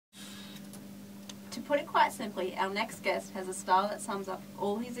To put it quite simply, our next guest has a style that sums up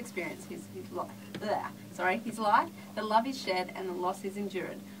all his experience, his life, the love he's shared, and the loss he's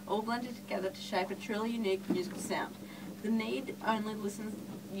endured, all blended together to shape a truly unique musical sound. You need to only listen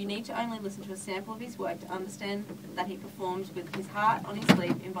to a sample of his work to understand that he performs with his heart on his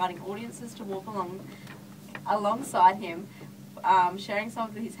sleeve, inviting audiences to walk alongside him, sharing some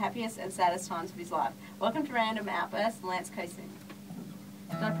of his happiest and saddest times of his life. Welcome to Random Outburst, Lance Coassin.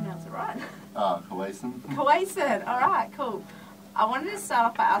 Did I pronounce it right? Coassin. Coassin, alright, cool. I wanted to start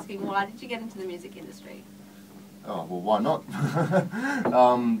off by asking, why did you get into the music industry? Oh, well, why not?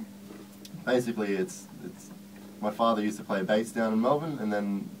 Basically, it's my father used to play bass down in Melbourne, and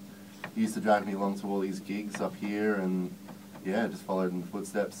then he used to drag me along to all these gigs up here, and yeah, just followed in the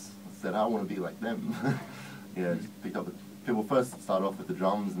footsteps. Said, I want to be like them. Yeah, just picked up people first started off with the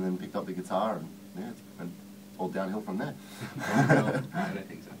drums, and then picked up the guitar, and yeah, it's all downhill from there. No, I don't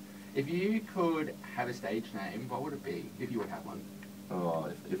think so. If you could have a stage name, what would it be, if you would have one? Oh,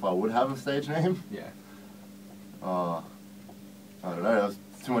 if I would have a stage name? Yeah. I don't know, that's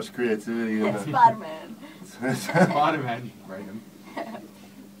too much creativity. Yeah, Spider-Man. Spider-Man, random.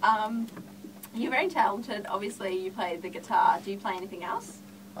 You're very talented. Obviously, you play the guitar. Do you play anything else?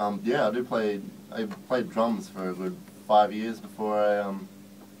 Yeah, I played drums for a good 5 years before I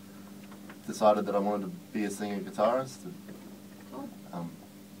decided that I wanted to be a singer-guitarist. Cool.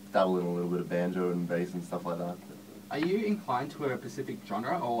 Dabble in a little bit of banjo and bass and stuff like that. Are you inclined to a specific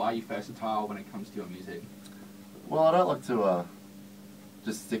genre, or are you versatile when it comes to your music? Well, I don't like to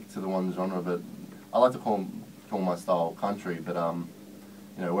just stick to the one genre, but I like to call my style country, but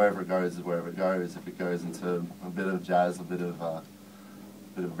you know, wherever it goes is wherever it goes. If it goes into a bit of jazz, a bit of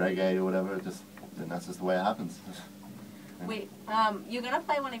reggae or whatever, then that's just the way it happens. Wait, you're going to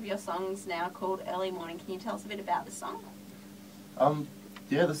play one of your songs now called Early Morning. Can you tell us a bit about the song?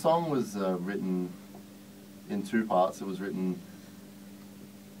 Yeah, the song was written in two parts. It was written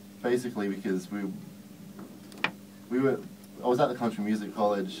basically because I was at the Country Music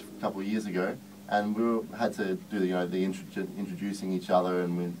College a couple of years ago, and we had to do the introducing each other,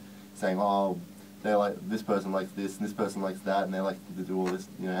 and we're saying, oh, they like this person likes this, and this person likes that, and they like to do all this,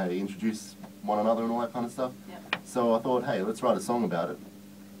 how to introduce one another and all that kind of stuff. Yep. So I thought, hey, let's write a song about it,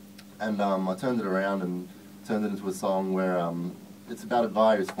 and I turned it around and turned it into a song where it's about a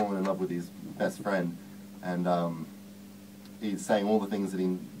guy who's fallen in love with his best friend, and he's saying all the things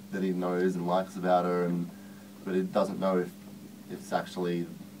that he knows and likes about her, but he doesn't know if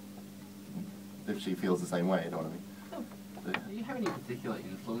she feels the same way. You know what I mean? Cool. So, Do you have any particular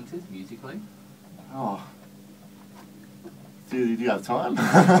influences musically? oh, do you have time?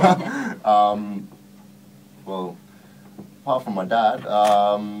 Well, apart from my dad,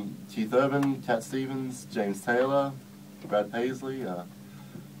 Keith Urban, Cat Stevens, James Taylor, Brad Paisley,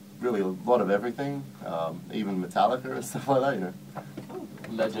 really a lot of everything, even Metallica and stuff like that, Cool.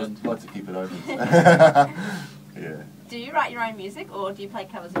 Legend. Like to keep it open. Yeah. Do you write your own music, or do you play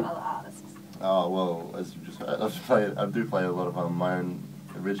covers of other artists? Oh, well, as you just heard, I do play a lot of my own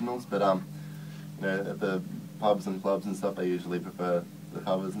originals, but at the pubs and clubs and stuff, they usually prefer the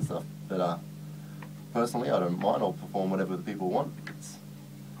covers and stuff. But personally, I don't mind. I'll perform whatever the people want. It's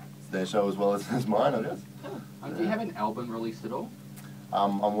their show as well as mine, I guess. Cool. Do you have an album released at all?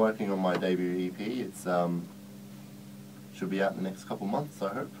 I'm working on my debut EP. It's should be out in the next couple of months,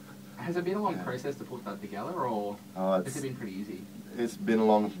 I hope. Has it been a long process to put that together, or has it been pretty easy? It's been a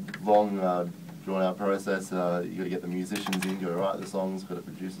long, drawn-out process. You got to get the musicians in, you got to write the songs, got to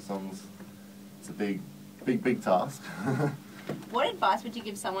produce the songs. It's a big task. What advice would you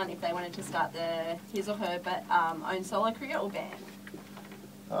give someone if they wanted to start his or her own solo career or band?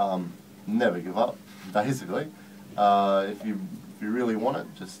 Never give up, basically. If you really want it,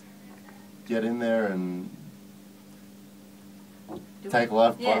 just get in there and take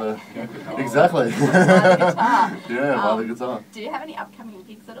life by the... Exactly. By the guitar. Yeah, by the guitar. Do you have any upcoming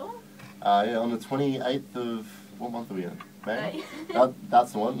gigs at all? Yeah, on the 28th of... What month are we in? May? May.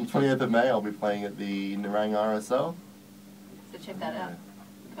 That's the one. On the 28th of May, I'll be playing at the Nerang RSL. So check that out.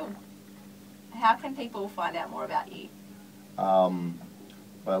 Cool. How can people find out more about you?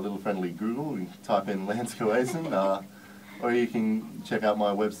 By a little friendly Google, you can type in Lance Coassin, or you can check out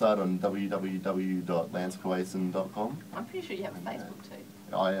my website on www.lancecoassin.com. I'm pretty sure you have a Facebook too.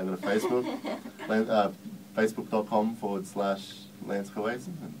 I have a Facebook, facebook.com/Lance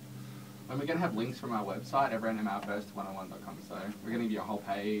Coassin. And we're going to have links from our website at randomoutburst101.com, so we're going to give you a whole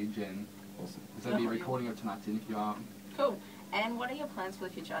page, and Awesome. there's going to be a recording of tonight's interview. Cool. And what are your plans for the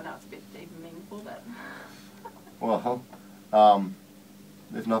future? I know it's a bit deep and meaningful, but... Well,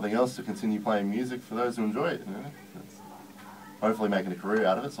 if nothing else, to continue playing music for those who enjoy it. That's hopefully making a career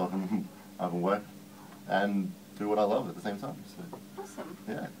out of it, so I can work and do what I love at the same time. So, Awesome.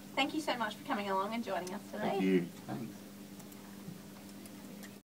 yeah. Thank you so much for coming along and joining us today. Thank you. Thanks.